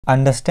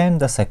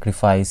Understand the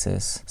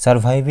sacrifices.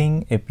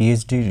 Surviving a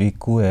PhD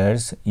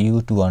requires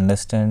you to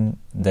understand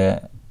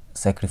the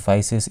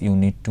sacrifices you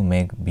need to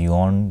make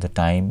beyond the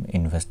time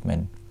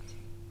investment.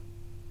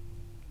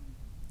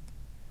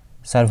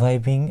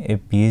 Surviving a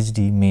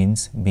PhD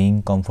means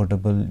being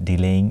comfortable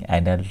delaying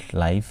adult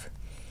life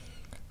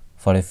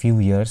for a few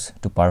years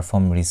to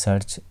perform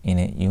research in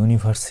a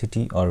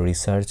university or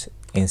research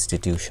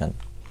institution.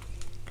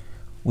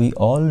 We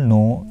all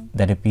know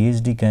that a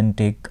PhD can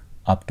take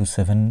up to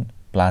 7+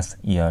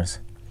 years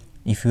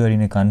if you are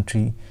in a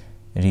country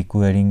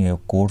requiring a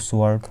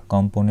coursework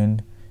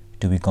component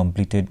to be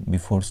completed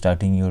before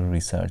starting your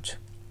research.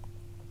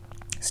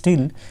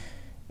 Still,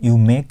 you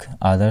make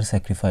other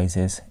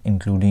sacrifices,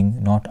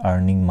 including not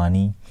earning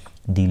money,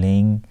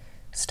 delaying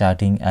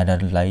starting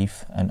adult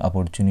life, and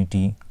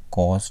opportunity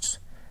costs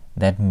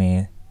that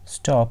may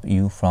stop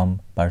you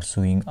from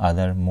pursuing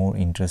other more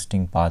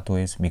interesting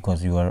pathways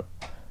because you are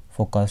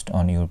focused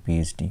on your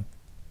PhD.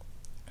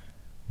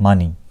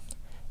 Money.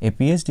 A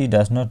PhD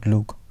does not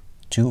look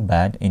too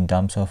bad in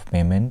terms of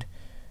payment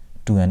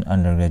to an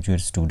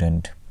undergraduate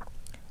student.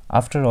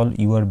 After all,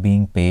 you are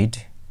being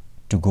paid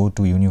to go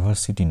to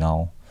university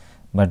now,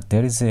 but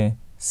there is a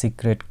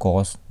secret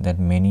cost that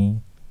many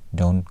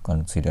don't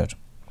consider.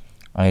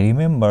 I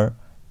remember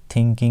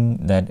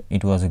thinking that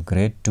it was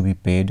great to be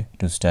paid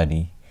to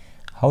study.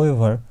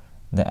 However,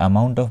 the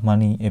amount of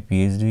money a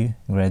PhD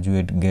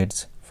graduate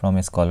gets from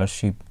a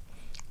scholarship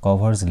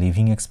covers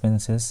living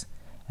expenses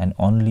and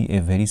only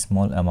a very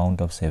small amount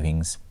of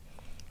savings.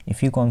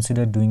 If you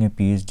consider doing a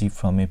PhD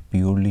from a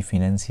purely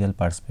financial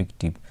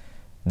perspective,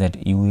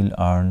 that you will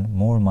earn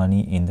more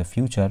money in the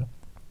future,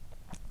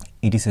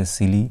 it is a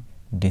silly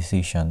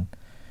decision.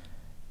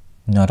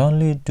 Not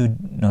only do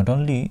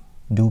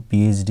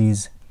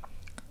PhDs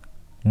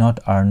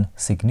not earn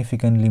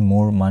significantly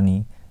more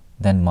money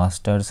than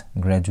master's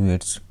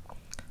graduates,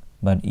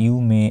 but you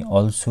may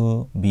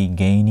also be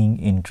gaining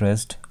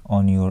interest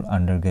on your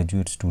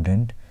undergraduate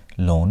student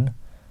loan,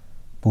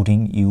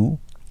 putting you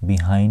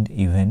behind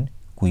even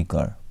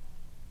quicker.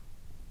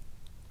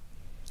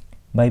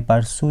 By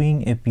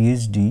pursuing a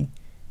PhD,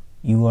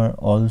 you are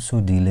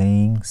also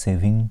delaying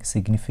saving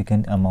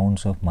significant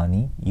amounts of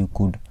money you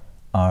could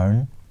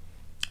earn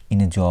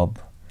in a job.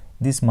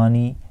 This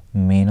money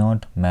may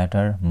not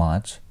matter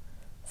much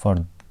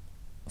for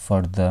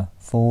the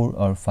 4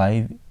 or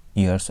 5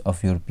 years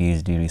of your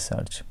PhD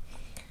research,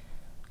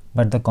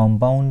 but the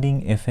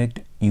compounding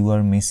effect you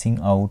are missing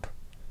out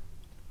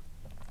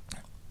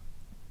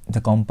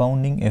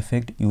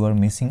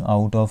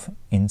of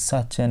in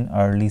such an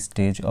early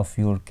stage of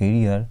your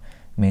career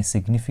may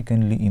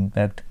significantly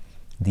impact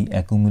the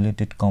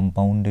accumulated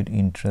compounded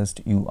interest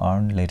you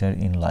earn later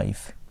in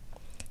life.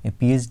 A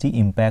PhD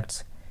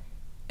impacts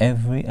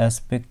every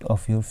aspect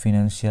of your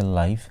financial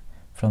life,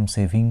 from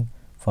saving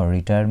for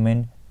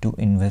retirement to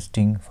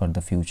investing for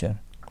the future.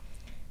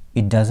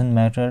 It doesn't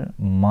matter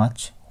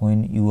much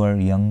when you are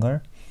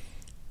younger.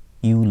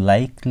 You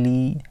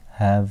likely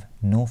have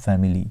no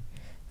family,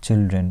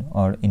 children,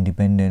 or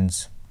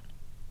independence,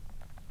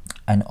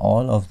 and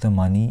all of the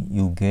money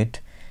you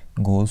get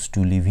goes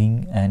to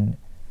living and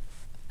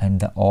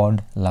the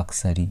odd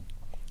luxury.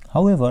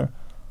 However,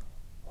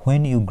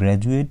 when you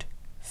graduate,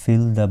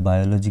 feel the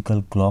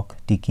biological clock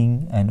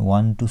ticking, and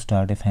want to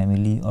start a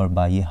family or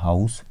buy a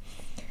house,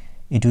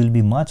 it will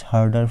be much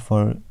harder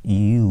for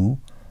you,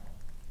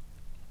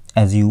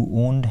 as you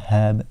won't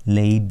have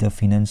laid the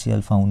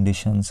financial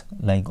foundations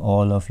like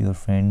all of your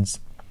friends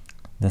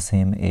the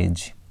same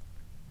age.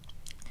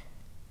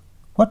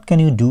 What can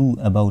you do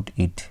about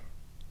it?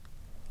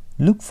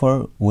 Look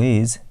for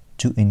ways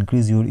to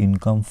increase your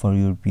income for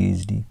your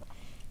PhD.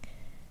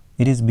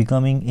 It is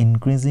becoming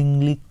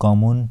increasingly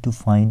common to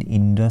find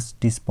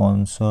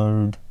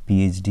industry-sponsored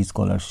PhD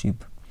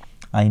scholarship.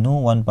 I know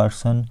one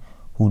person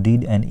who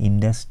did an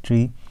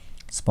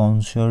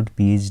industry-sponsored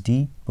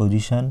PhD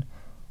position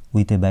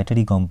with a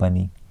battery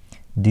company.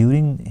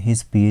 During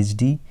his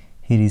PhD,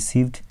 he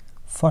received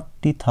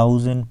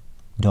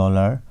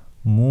 $40,000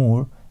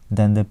 more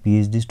than the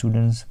PhD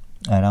students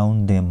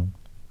around them,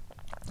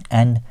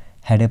 and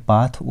had a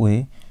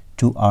pathway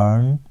to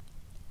earn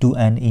to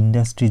an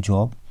industry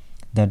job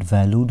that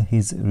valued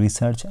his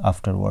research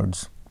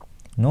afterwards.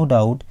 No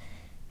doubt,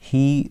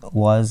 he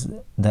was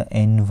the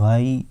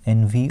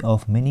envy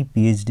of many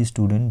PhD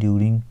students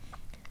during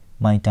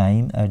my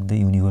time at the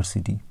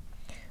university.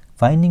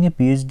 Finding a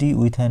PhD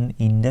with an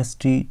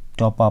industry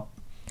top-up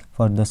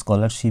for the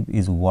scholarship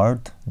is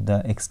worth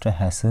the extra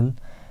hassle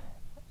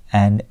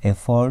and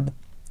effort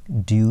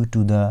due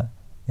to the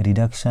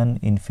reduction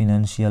in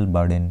financial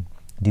burden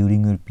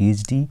during your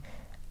PhD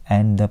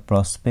and the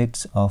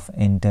prospects of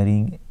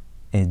entering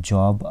a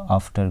job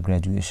after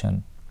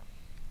graduation.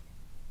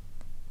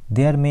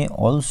 There may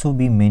also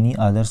be many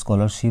other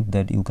scholarships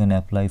that you can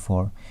apply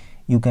for.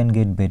 You can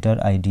get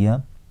better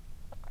idea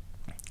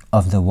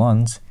of the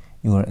ones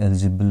you are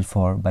eligible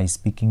for by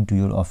speaking to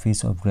your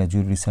Office of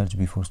Graduate Research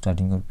before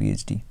starting your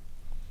PhD.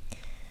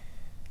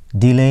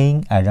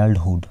 Delaying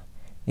adulthood.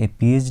 A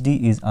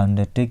PhD is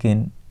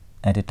undertaken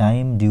at a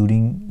time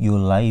during your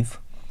life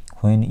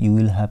when you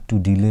will have to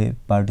delay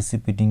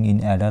participating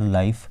in adult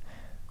life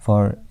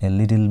for a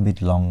little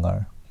bit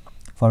longer.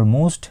 For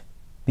most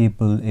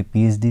people, a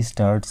PhD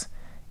starts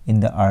in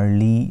the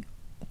early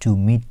to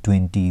mid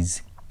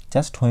 20s,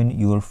 just when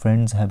your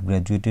friends have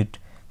graduated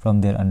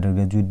from their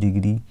undergraduate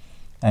degree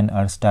and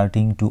are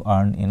starting to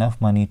earn enough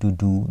money to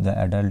do the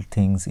adult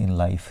things in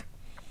life.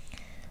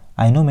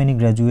 I know many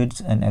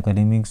graduates and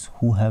academics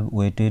who have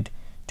waited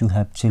to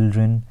have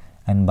children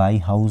and buy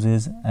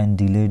houses and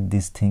delayed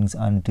these things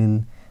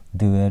until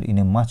they were in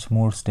a much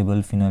more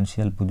stable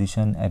financial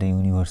position at a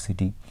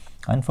university.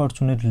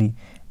 Unfortunately,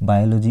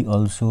 biology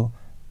also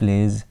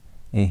plays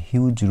a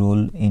huge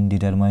role in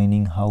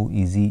determining how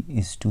easy it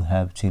is to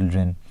have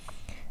children,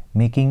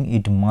 making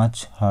it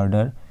much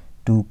harder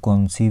to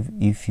conceive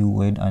if you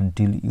wait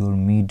until your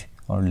mid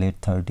or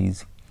late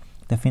 30s.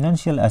 The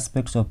financial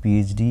aspects of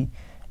PhD,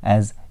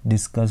 as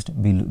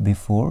discussed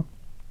before,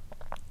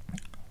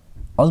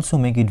 also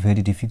make it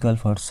very difficult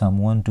for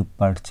someone to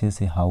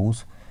purchase a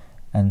house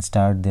and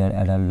start their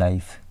adult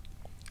life.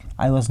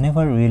 I was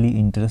never really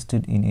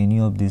interested in any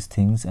of these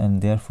things,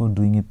 and therefore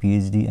doing a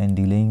PhD and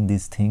delaying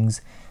these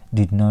things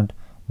did not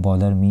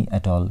bother me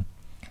at all.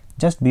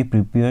 Just be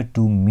prepared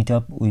to meet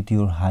up with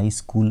your high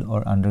school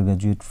or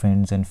undergraduate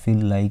friends and feel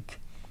like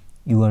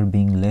you are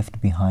being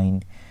left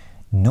behind.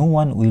 No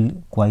one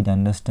will quite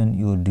understand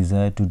your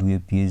desire to do a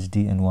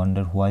PhD and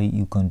wonder why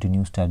you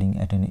continue studying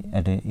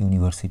at a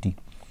university.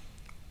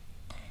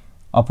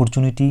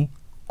 Opportunity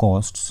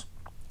costs.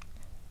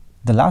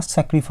 The last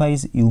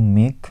sacrifice you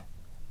make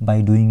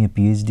by doing a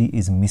PhD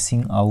is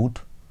missing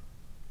out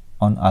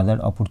on other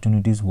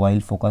opportunities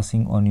while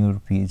focusing on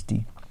your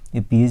PhD.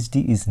 A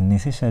PhD is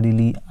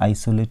necessarily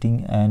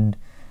isolating and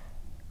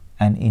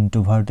an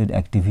introverted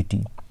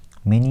activity.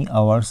 Many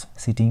hours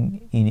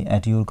sitting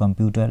at your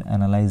computer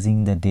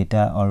analyzing the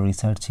data or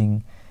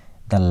researching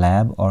the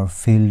lab or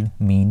field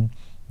mean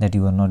that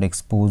you are not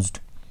exposed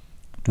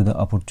to the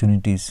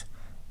opportunities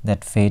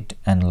that fate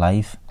and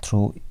life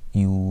throw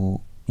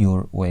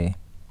your way.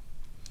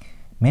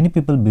 Many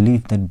people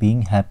believe that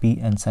being happy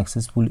and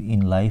successful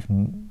in life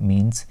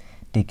means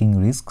taking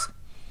risks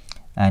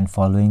and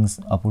following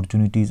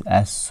opportunities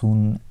as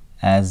soon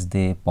as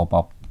they pop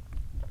up.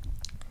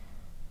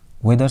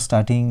 Whether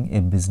starting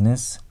a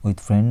business with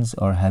friends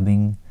or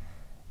having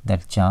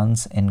that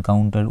chance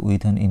encounter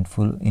with an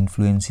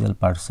influential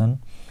person,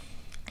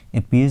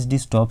 a PhD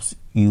stops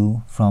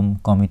you from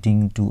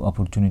committing to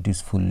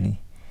opportunities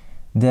fully.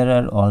 There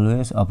are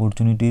always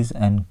opportunities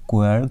and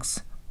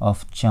quirks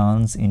of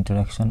chance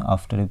interaction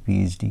after a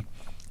PhD.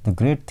 The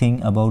great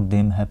thing about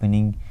them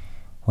happening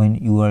when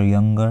you are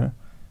younger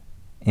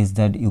is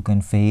that you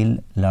can fail,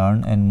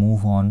 learn and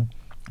move on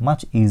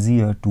much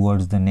easier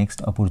towards the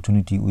next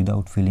opportunity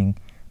without feeling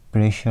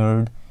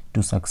pressured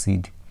to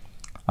succeed.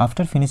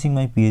 After finishing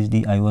my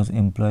PhD, I was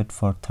employed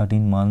for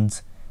 13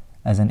 months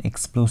as an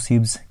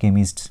explosives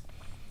chemist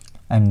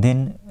and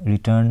then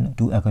returned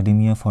to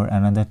academia for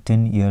another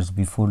 10 years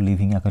before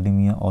leaving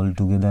academia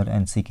altogether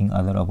and seeking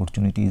other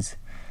opportunities.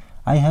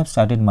 I have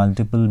started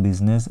multiple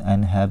business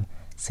and have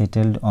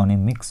settled on a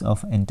mix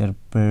of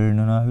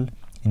entrepreneurial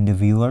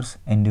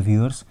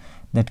endeavors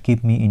that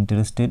keep me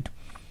interested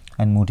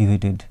and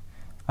motivated.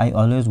 I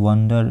always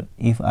wonder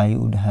if I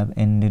would have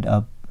ended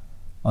up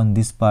on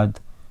this path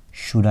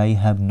should I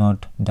have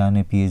not done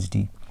a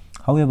PhD.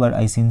 However,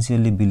 I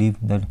sincerely believe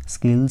that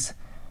skills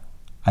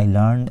I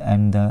learned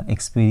and the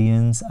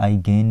experience I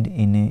gained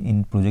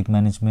in project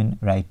management,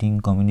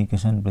 writing,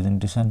 communication,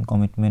 presentation,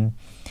 commitment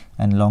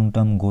and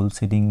long-term goal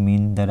setting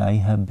mean that I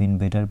have been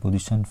better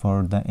positioned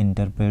for the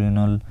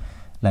entrepreneurial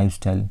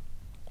lifestyle.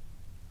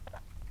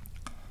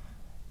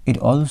 It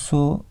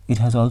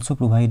has also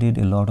provided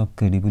a lot of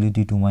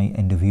credibility to my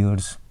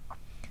endeavors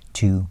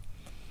too.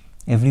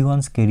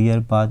 Everyone's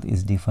career path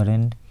is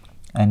different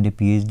and a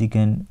PhD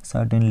can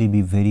certainly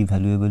be very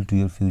valuable to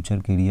your future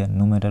career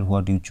no matter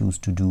what you choose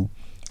to do.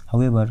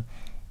 However,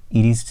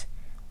 it is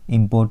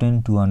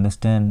important to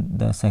understand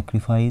the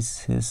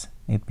sacrifices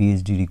a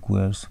PhD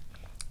requires.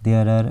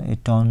 There are a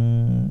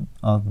ton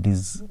of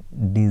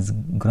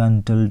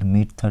disgruntled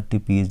mid-30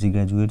 PhD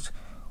graduates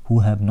who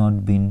have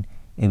not been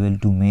able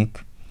to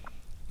make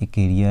a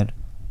career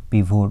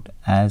pivot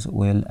as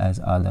well as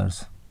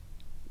others.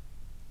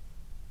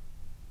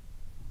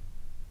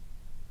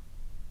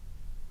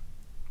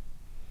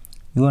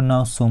 You are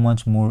now so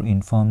much more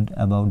informed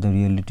about the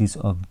realities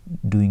of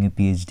doing a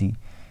PhD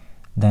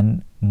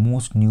than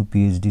most new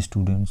PhD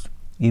students.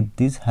 If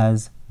this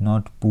has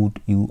not put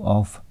you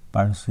off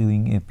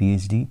pursuing a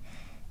PhD,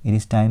 it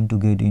is time to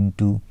get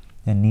into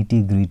the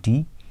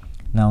nitty-gritty.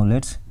 Now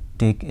let's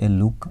take a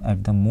look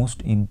at the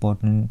most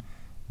important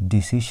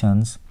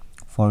decisions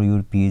for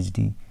your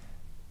PhD.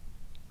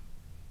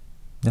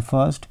 The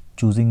first,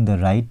 choosing the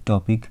right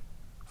topic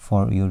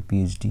for your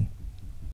PhD.